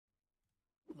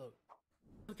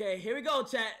Okay, here we go,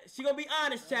 chat. She gonna be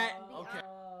honest, chat. Okay.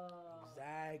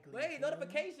 Exactly. Wait,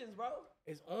 notifications, bro.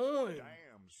 It's on.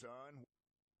 Damn, son.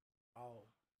 Oh.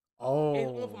 Oh. It's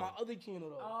on for my other channel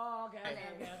though. Oh,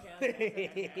 okay.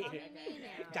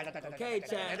 Okay,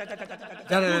 chat. Who's first?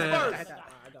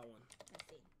 I got one.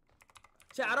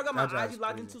 Chat, I don't got my That guy's IG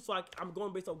logged crazy. into, so I'm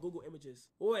going based on Google Images.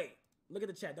 Wait, look at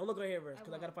the chat. Don't look right here first,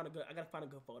 because I gotta find a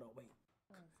good photo. Wait.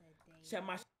 Chat,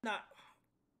 my not.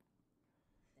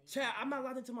 Chat, I'm not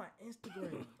logged into my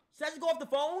Instagram. Should I just go off the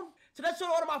phone? Should I show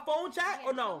it on my phone, chat,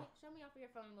 or no? Show me off of your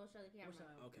phone and we'll show the camera.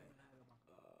 Okay.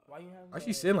 Why you have? Why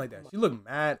she sitting like that? She look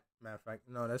mad. Matter of fact,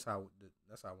 no, that's how women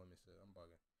sit. I'm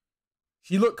bugging.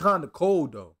 She look kind of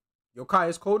cold though. Yo, Kai,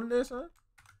 it's cold in there, son.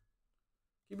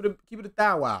 Keep it a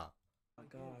thou wow. Oh my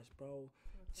gosh, bro.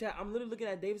 Chat, I'm literally looking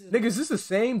at Davis's Nigga, is this the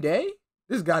same day?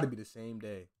 This got to be the same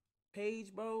day.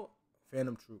 page, bro.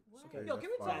 Fanum Troop. Okay, yo, can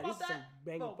we talk fire. about that?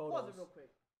 Banging Bro, pause photos. it real quick.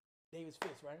 Davis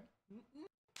Fitz, right?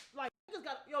 Like, niggas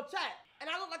got, yo, chat, and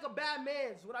I look like a bad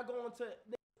man's when I go into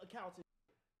niggas' accounts.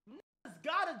 Niggas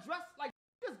gotta dress like,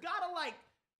 niggas gotta, like,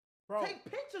 Bro. take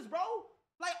pictures, bro.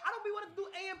 Like, I don't be wanting to do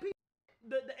AMP,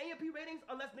 the AMP ratings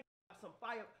unless niggas got some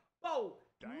fire. Bro,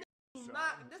 Damn, niggas son.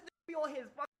 not, this nigga be on his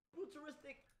fucking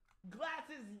futuristic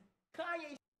glasses,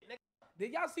 Kanye shit, nigga.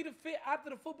 Did y'all see the fit after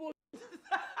the football?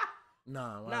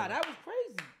 Nah, Nah, that was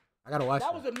crazy. I gotta watch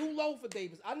That was a new low for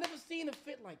Davis. I never seen a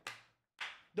fit like that.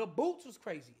 The boots was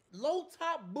crazy. Low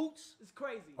top boots It's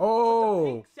crazy. Oh. With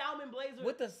the pink salmon blazer.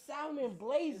 with the salmon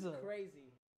blazer. It's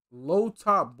crazy. low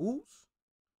top boots.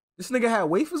 This nigga had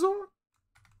wafers on.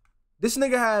 This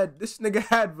nigga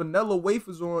had vanilla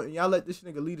wafers on, and y'all let this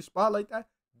nigga lead the spot like that.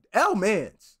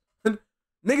 L-mans.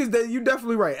 Niggas, that you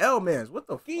definitely right. L-mans. What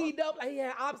the fuck? Keyed up like he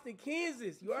had ops in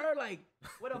Kansas. You heard like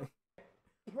With a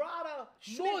Prada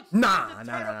shorts. Nah.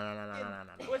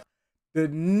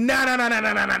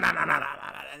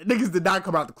 Niggas did not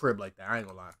come out the crib like that. I ain't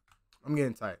gonna lie. I'm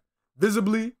getting tight.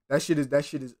 Visibly, that shit is.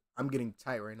 I'm getting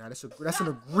tight right now. That's an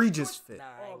egregious fit. Nah,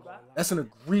 I ain't gonna lie. That's an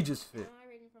egregious fit. Am I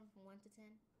rating from 1 to 10?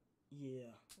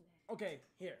 Yeah. Okay,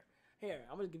 here.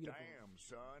 I'm gonna give you the Damn,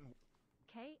 son.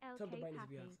 Tell the KLK brightness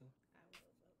Pappy. Beyonce.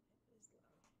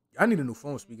 I need a new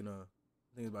phone. Speaking of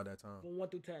things about that time. From 1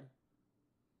 through 10.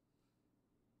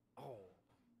 Oh.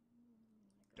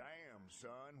 Damn,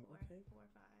 son. Okay. 4 or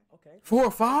 5. Okay. 4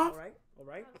 or 5? All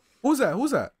right. Who's that?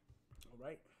 All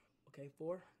right. Okay,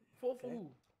 4. 4 for Okay. who?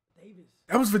 Davis.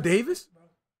 That was for Davis? Bro.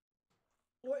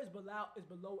 4 is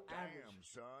below Damn,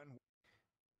 average. son.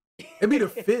 It be the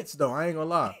fits though. I ain't gonna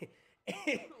lie.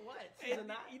 What? Is it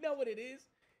not? You know what it is?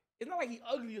 It's not like he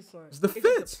ugly or something. It's the just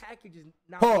fits. The package is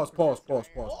not Pause.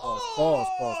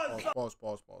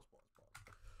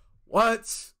 What?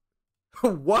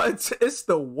 What? It's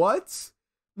the what?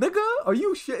 Nigga, are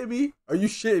you shitting me? Are you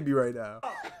shitting me right now?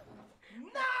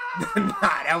 No! Nah,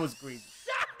 that was crazy.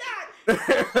 Shut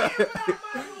that!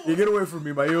 You get away from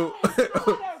me, my yo.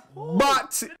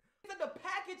 But The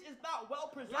package is not well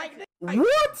presented. Like,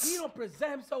 what? he don't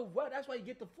present himself well. That's why you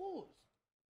get the fools.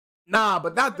 Nah,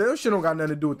 but that shit don't got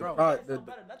nothing to do with the, That's the no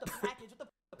better. Not the package. What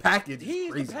the package. Is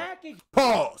He's crazy. the package.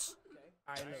 Pause.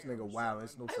 All right, This nigga, wow,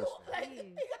 it's no such thing. Like, he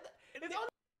got the- it's on-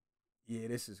 Yeah,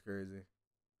 this is crazy.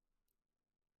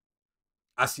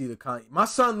 I see the con. My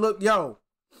son, look, yo.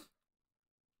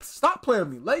 Stop playing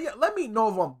with me. Let me know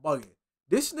if I'm bugging.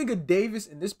 This nigga Davis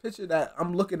in this picture that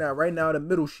I'm looking at right now, the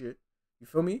middle shit. You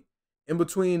feel me? In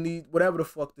between these, whatever the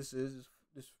fuck this is.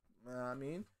 This, I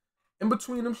mean, in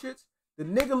between them shits, the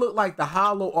nigga look like the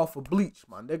hollow off of Bleach,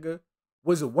 my nigga.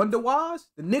 Was it Wonder Wise?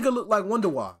 The nigga look like Wonder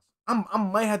Wise. I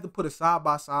might have to put it side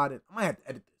by side, and I might have to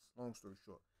edit this. Long story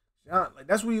short, like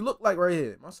that's what he look like right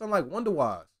here. My son like Wonder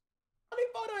Wise. How many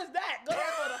photo is that? Go to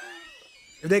that photo.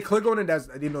 If they click on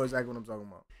it, they know exactly what I'm talking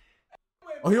about.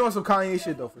 Oh, he on some Kanye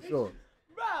shit though, for sure.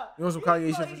 Bro, You want some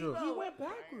Kanye shit for sure? He went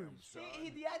backwards. He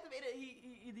deactivated.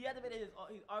 He deactivated his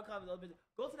archive.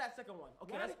 Go to that second one.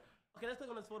 Okay, What? let's click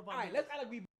on this photo. All right, let's act like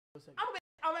we for a second.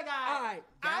 Oh my god. All right,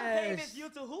 I'm guys. Davis. You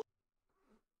to who?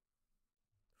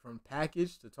 From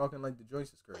package to talking like the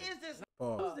joints is Who crazy. is this?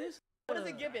 Pause. Who's this? What is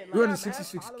it giving? You Like,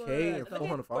 166K and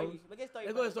 400 followers. Look at story.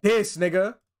 Let's go to This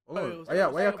nigga. Hold Wait, on. wait, Why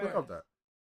y'all wait, click wait. off that?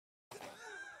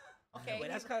 Okay,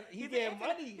 Wait, that's kind of he he's getting an-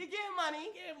 money. He getting money.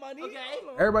 He getting money. Okay. Hold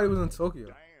on. Everybody was in Tokyo.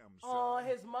 Damn, son. Oh,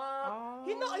 his mom.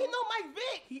 He know Mike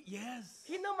Vick. Yes.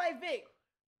 He know Mike Vick.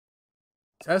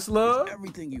 Tesla.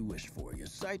 Everything you wish for. Your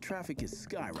site traffic is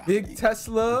skyrocketing. Big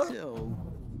Tesla. Until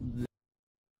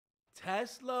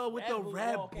Tesla with Red the Bull.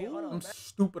 red Okay, hold on. bull. Them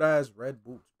stupid ass red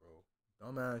boots, bro.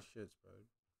 Dumb ass shits, bro.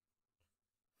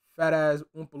 Fat ass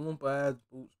Oompa Loompa ass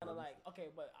boots, Kind bro. of like, okay,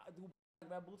 but I do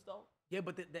red boots though. Yeah,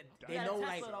 but they got a know Tesla,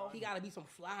 like though. he gotta be some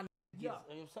fly Yeah. You know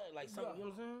what I'm saying? Like something, you know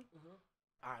what I'm saying?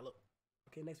 All right, look.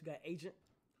 Okay, next we got agent.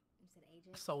 You said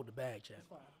agent. Sold the bag, chat.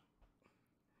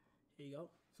 Here you go.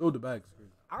 Sold the bags.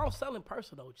 I don't sell in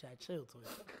person though, chat. Chill to it.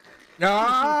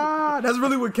 Ah, that's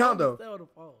really what count though. Sell the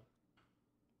phone.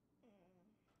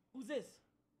 Who's this?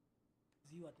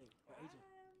 It's you, I think. Or agent.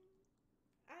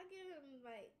 I give him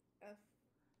like a.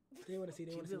 They want to see.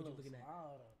 They want to see what She you're looking at.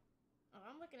 smiled. Oh,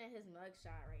 I'm looking at his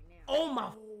mugshot right now. Oh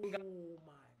my. Oh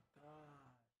my god.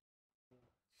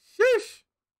 Sheesh.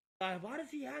 God, why does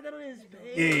he have that on his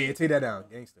face? Yeah, take that down,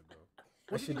 gangster, bro.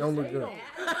 That shit don't look good.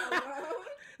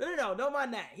 No, don't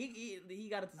mind that. He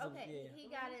got it to some. Okay, Yeah. he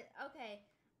got it. Okay.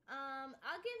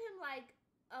 I'll give him like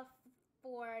a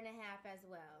 4.5 as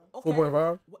well. Okay.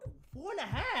 4.5.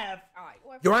 4.5. All right.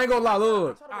 Or Yo, I ain't gonna lie,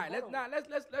 look. All right.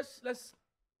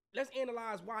 Let's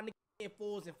analyze why niggas in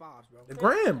 4s and 5s, bro. The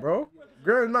gram, bro.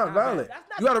 Gram is not Nah, valid. that's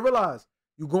not- You gotta realize,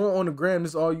 you going on the gram,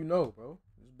 this is all you know, bro.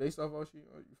 It's based off all she,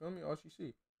 you feel me? All she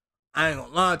see. I ain't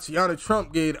gonna lie, Tiana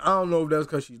Trump gave, I don't know if that's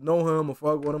because she know him or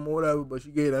fuck with him or whatever, but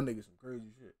she gave that nigga some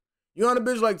crazy shit. You on a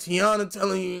bitch like Tiana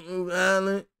telling you you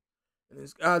violent, and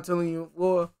this guy telling you,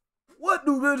 well, what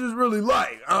do bitches really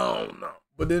like? I don't know.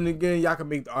 But then again, y'all can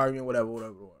make the argument, whatever.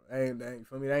 That ain't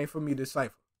for me. That ain't for me to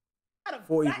decipher.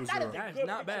 4 equals that is 0. a That's good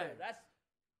not picture. bad.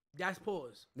 That's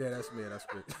pause. Yeah, that's me. That's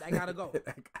good. That gotta go.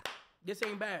 This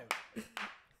ain't bad.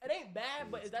 It ain't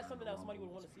bad, but is that something that somebody would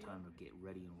want to see? Time to get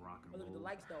ready and rock and Look at the roll.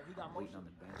 likes though. He got I'm waiting motion. on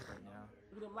the bench right now.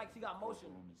 Look at them likes. He got motion.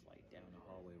 Phone is like down the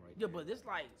hallway right Yeah, there. but this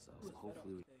like. So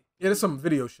hopefully Yeah, there's some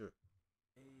video shit.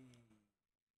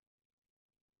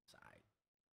 Sorry.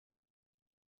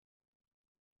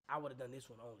 I would have done this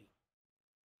one only.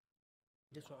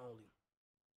 This one only.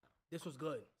 This one's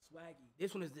good. Swaggy.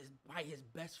 This one is by his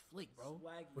best flick, bro.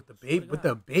 Swaggy. With the Swear to babe, with God.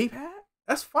 the babe hat?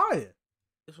 That's fire.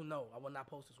 This one, no, I will not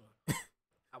post this one.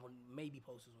 I would maybe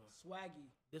post this one. Swaggy.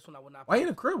 This one I would not. Why post. you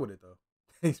in the crib with it though?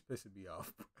 He's pissing me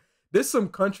off. This some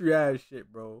country ass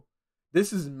shit, bro.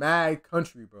 This is mad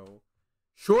country, bro.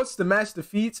 Shorts to match the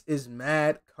feet is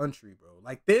mad country, bro.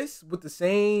 Like this with the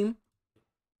same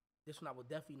This one I would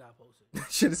definitely not post it.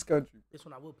 shit is country. This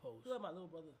one I will post. Look at my little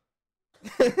brother.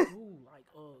 Ooh, like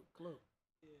club.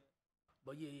 Yeah.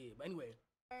 But yeah. But anyway,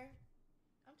 I'm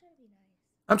trying to be nice.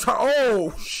 I'm trying.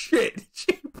 Oh shit!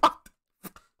 She popped.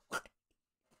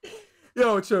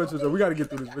 Yo, chill. We gotta get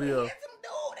through this video.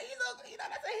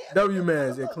 W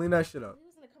Mans, yeah, clean that shit up. He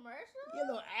was in a commercial? You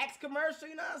little Axe commercial,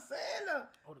 you know what I'm saying?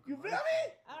 oh, the You feel commercial.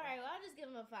 me? Alright, well, I'll just give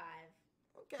him a 5.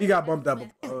 Okay. He got bumped up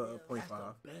That's a the point That's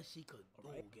 5. the best she could do,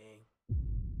 gang.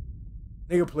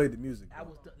 Nigga played the music. That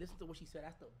Bro. was listen to what she said.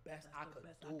 That's the best I could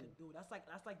best do. I could do. That's like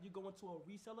you going to a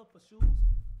reseller for shoes.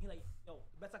 He like, yo,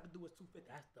 the best I could do is $250.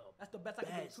 That's the best I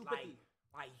could do. $250.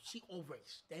 Like she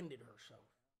overextended herself.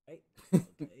 Right?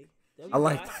 Okay. I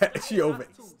like that. She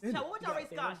overextended. Chat, what y'all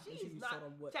rate Skai? Make sure She's you not. saw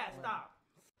them what- Chat, stop.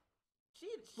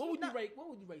 What would you not, rate? What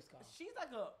would you rate Skai? She's like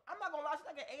a. I'm not gonna lie. She's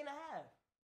like an 8.5.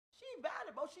 She ain't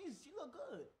bad, bro. She look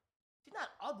good. She's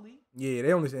not ugly. Yeah, they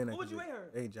only saying that. What would you 'cause rate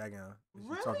her? They ain't jagging her. She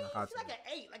Really? talking hot She's to like me.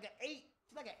 an 8, like an 8.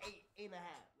 She's like an 8.5,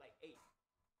 like 8.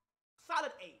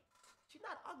 Solid 8. She's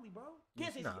not ugly, bro.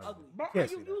 Can't say she's she's not ugly. Bro, Can't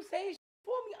you say that. say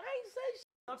for me? I ain't say.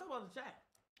 I'm talking about the chat.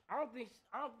 I don't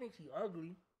think she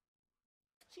ugly.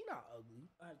 She not ugly.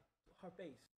 Her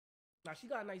face. Nah, she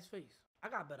got a nice face. I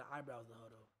got better eyebrows than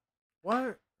her though.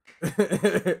 What?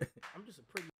 I'm just a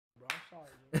pretty bro. I'm sorry.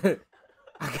 Man.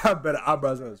 I got better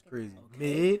eyebrows than it's crazy.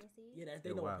 Mid. Yeah, that's they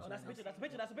Yeah, know. wow. Oh, that's a picture. That's a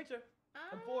picture. That's a picture. Um,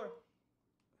 I'm 4.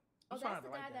 Oh, trying that's to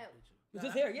the like guy that. picture. Is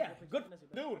this here? Yeah. Good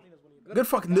dude. Good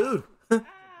fucking dude. Um,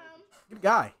 Good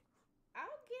guy. I'll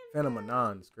give Fanum him.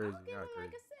 Anon is crazy. I'll give God, him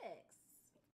like crazy.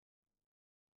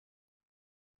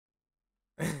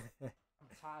 a 6. I'm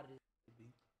tired of this.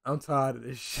 I'm tired of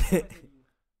this shit.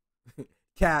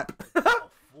 Cap. A At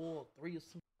 4, 3 or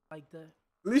something like that.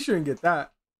 least you didn't get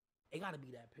that. It gotta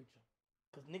be that picture.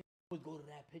 Cause niggas always go to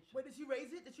that picture. Wait, did she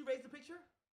raise it? Did she raise the picture?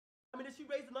 I mean, did she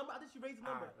raise the number? I think she raised the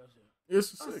number. Alright, that's it.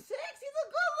 It's A 6? sick. He's a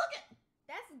good looking.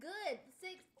 That's good.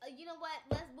 6. You know what?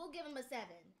 We'll give him a 7.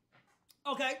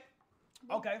 Okay.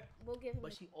 Okay. We'll give him.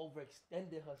 But a she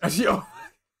overextended herself. And she over.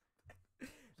 So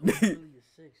it's really a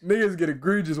 6. Niggas get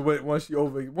egregious with once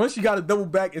she got to double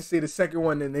back and say the second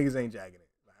one, then niggas ain't jagging it.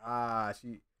 Like,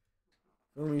 she.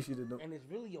 Feel me? She did. And it's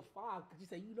really a 5 because you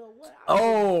say, you know what?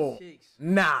 Oh. 6.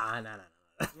 Nah. You know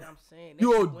what I'm saying?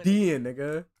 You They ODing, winning.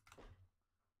 nigga.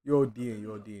 You ODing. You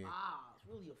ODing. It's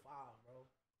really a 5, bro.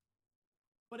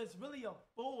 But it's really a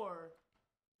 4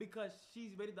 because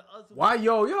she's rated the other. Why,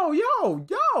 yo. So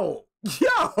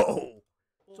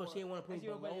she didn't want to put And she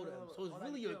him went below back them. to So it's the-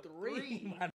 really a like,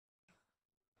 3. man.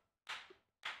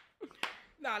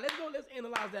 Nah, let's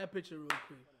analyze that picture real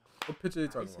quick. What picture are you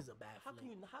talking This about? is a bad How flip. can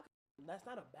you? That's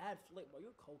not a bad flick, bro.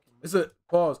 You're coking. It's a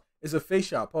pause. It's a face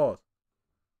shot. Pause.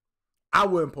 I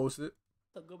wouldn't post it.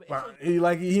 That's a good. But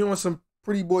he on some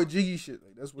pretty boy jiggy shit.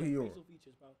 Like that's what he on. Facial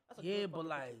features, bro. That's a Yeah, good but fucking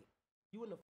like, picture. you in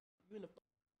the.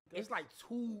 it's like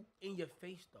too in your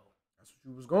face though. That's what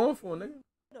you was going for, nigga.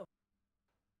 No.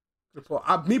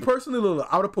 Me personally, Lil,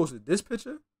 I would have posted this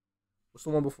picture. What's the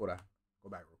one before that? Go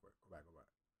back real quick. Go back.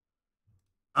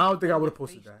 I don't think I would have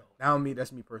posted that. Now me,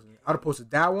 that's me personally. I would have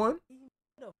posted that one.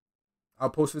 I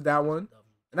posted that one,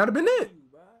 and that'd have been it.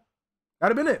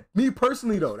 That'd have been it. Me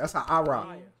personally though, that's how I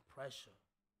rock. Pressure.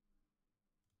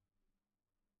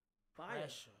 Fire.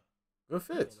 Good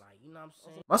fits. Like, you know what I'm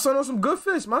saying? My son on some good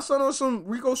fish. My son on some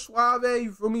Rico Suave.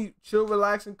 You feel me? Chill,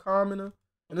 relaxing, calm in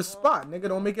the spot. Nigga,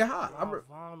 don't make it hot.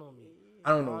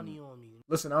 I don't know.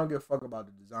 Listen, I don't give a fuck about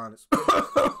the designers.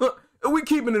 We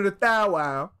keeping it a thou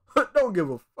wow. Don't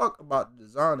give a fuck about the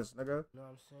designers, nigga. You know what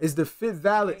I'm saying? Is the fit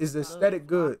valid? Is the aesthetic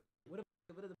good?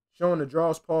 Showing the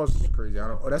draws pause is crazy. I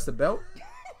don't. Oh, that's the belt.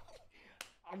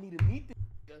 I need to meet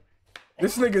this.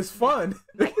 This nigga's fun.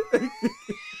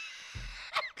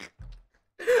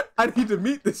 I need to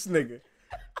meet this nigga.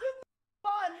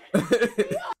 Fun.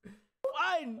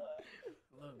 Fine.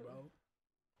 Look, bro.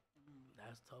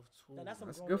 That's tough too. Now, that's some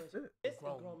That's grown good man fit. shit. This is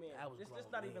Grown. grown man. That was This grown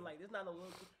not man. even like. This not a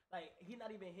little. Like he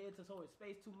not even here to show his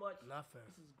face too much. Nothing.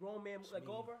 This is grown man. Like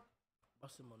me. over.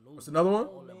 Bustin' maneuver. What's another one?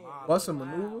 On the mob. Bustin'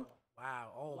 maneuver.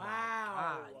 Wow. Oh Wow.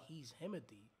 my God. He's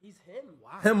Himothy. He's him.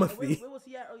 Wow. Himothy. Where was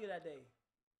he at earlier that day?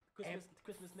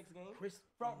 Christmas Knicks game.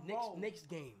 Next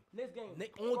game. Next game.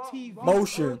 On TV.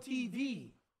 Motion. On TV.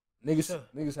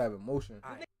 Niggas have emotion.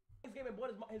 All right. Next game and bought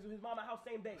his mama house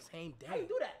same day. Same How you day.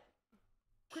 do that?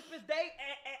 Christmas Day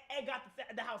and got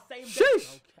the house same day.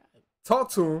 Sheesh. Okay. Talk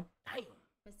to him. Damn.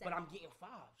 But I'm getting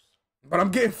fives. But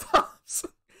I'm getting fives.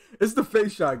 It's the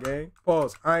face shot, gang.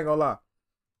 Pause. I ain't gonna lie.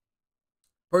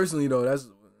 Personally though, that's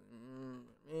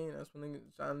that's when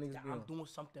niggas be I'm on. doing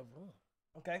something wrong.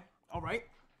 Okay. All right.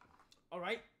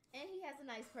 And he has a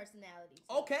nice personality.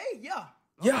 Okay. Yeah.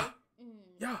 Yeah. Mm.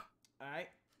 Yeah. All right.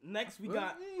 Next we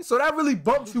got. So that really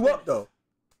bumps you up though.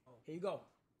 Here you go.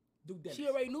 Duke Dennis. She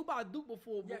already knew about Duke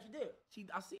before. Yeah, But she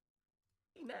did. I see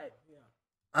that. Yeah.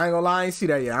 I ain't gonna lie, I ain't see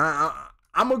that yet.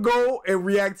 I'm gonna go and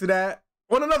react to that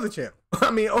on another channel.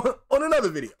 I mean, on another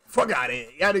video. Fuck out of here.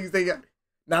 Y'all niggas think,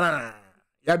 nah.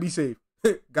 Y'all be safe.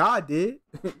 God did.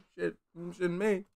 Shit me.